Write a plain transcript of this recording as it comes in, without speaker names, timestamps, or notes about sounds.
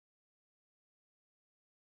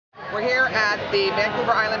We're here at the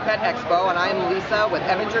Vancouver Island Pet Expo, and I'm Lisa with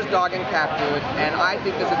Evangers Dog and Cat Food, and I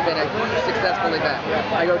think this has been a huge successful event.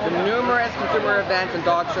 I go to numerous consumer events and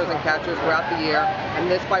dog shows and cat shows throughout the year,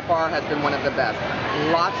 and this by far has been one of the best.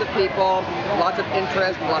 Lots of people, lots of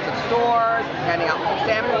interest, lots of stores, handing out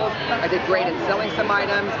samples. I did great in selling some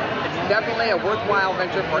items. It's definitely a worthwhile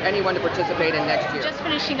venture for anyone to participate in next year. Just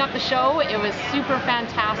finishing up the show, it was super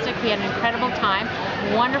fantastic. We had an incredible time,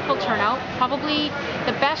 wonderful turnout, probably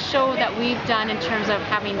the best show that we've done in terms of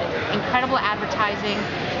having incredible advertising,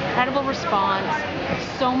 incredible response,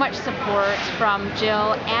 so much support from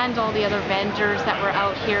Jill and all the other vendors that were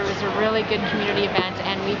out here. It was a really good community event,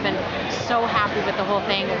 and we've been so happy with the whole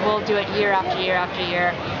thing. We'll do it year after year after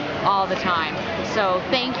year, all the time. So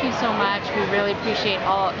thank you so much. We really appreciate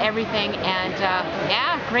everything, and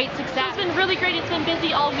yeah, great success. It's been really great. It's been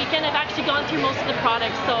busy all weekend. I've actually gone through most of the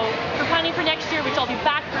products, so we're planning for next year, which I'll be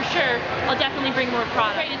back for sure. I'll definitely bring more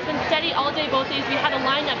products. It's been steady all day, both days. We had a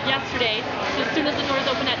lineup yesterday, so as soon as the doors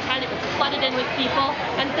opened at 10, it was flooded in with people,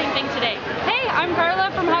 and same thing today. Hey, I'm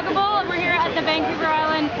Carla from Huggable, and we're here at the Vancouver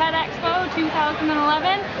Island Pet Expo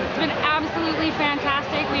 2011. It's been absolutely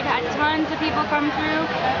fantastic. We've had tons of people come through,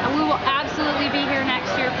 and we will absolutely be here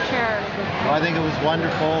next year for sure. Well, I think it was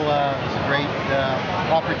wonderful. It was a great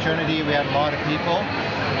opportunity. We had a lot of people,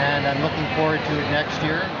 and I'm looking forward to it next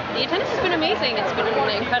year. The attendance has been amazing. It's been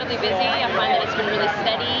incredibly busy. I find that it's been really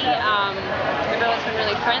steady. Everyone's been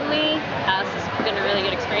really friendly. It's been a really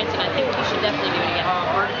good experience, and I think we should definitely do it again.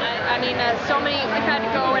 I mean, we've had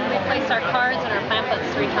to go and replace our cards and our pamphlets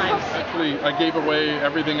 3 times. Actually, I gave away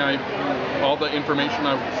everything all the information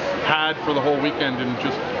I had for the whole weekend in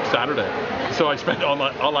just Saturday. So I spent all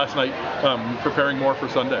last night preparing more for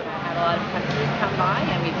Sunday. We've had a lot of customers come by,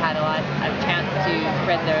 and we've had a lot of chance to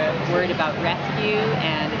spread the word about rescue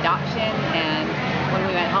and adoption. And when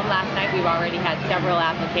we went home last night, we've already had several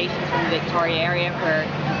applications from the Victoria area for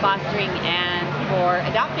fostering and for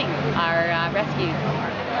adopting our rescues.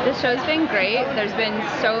 This show's been great. There's been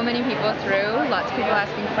so many people through, lots of people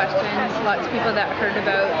asking questions, lots of people that heard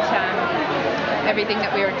about everything that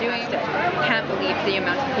we were doing. Can't believe the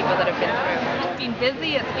amount of people that have been through. It's been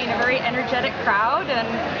busy, it's been a very energetic crowd, and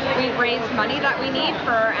we've raised money that we need for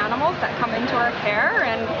our animals that come into our care,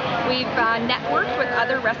 and we've networked with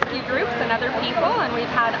other rescue groups and other people, and we've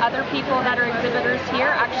had other people that are exhibitors here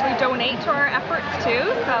actually donate to our efforts too.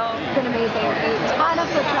 So it's been amazing. A ton of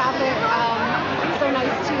foot traffic. So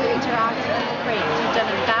nice to interact. Great. You've done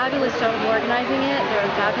a fabulous job of organizing it. There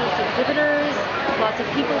are fabulous exhibitors, lots of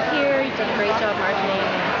people here. You've done a great job marketing.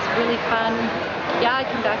 It's really fun. Yeah, I'd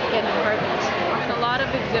come back again in a heartbeat. A lot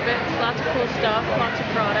of exhibits, lots of cool stuff, lots of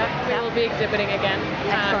products. We will be exhibiting again.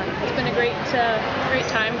 Excellent. It's been a great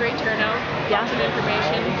time, great turnout, lots of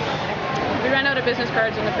information. We ran out of business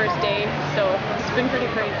cards on the first day, so it's been pretty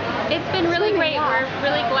crazy. It's been really great. We're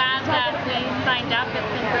really glad that we signed up.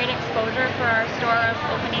 It's been great exposure for our store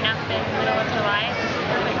opening up in the middle of July. It's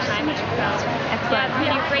perfect timing. So yeah, it's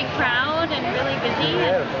been a great crowd and really busy.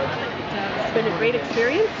 It's been a great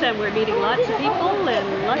experience, and we're meeting lots of people and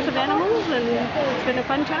lots of animals, and it's been a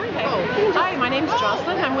fun time. Hi, my name's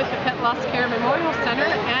Jocelyn. I'm with the Pet Loss Care Memorial Center,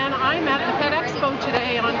 and I'm at the Pet Expo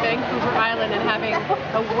today on Vancouver Island and having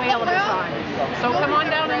a whale of a time. So come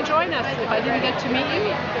on down and join us. If I didn't get to meet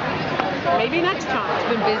you, maybe next time.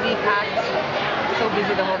 It's been busy, packed, so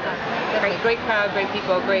busy the whole time. Great crowd, great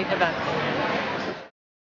people, great events.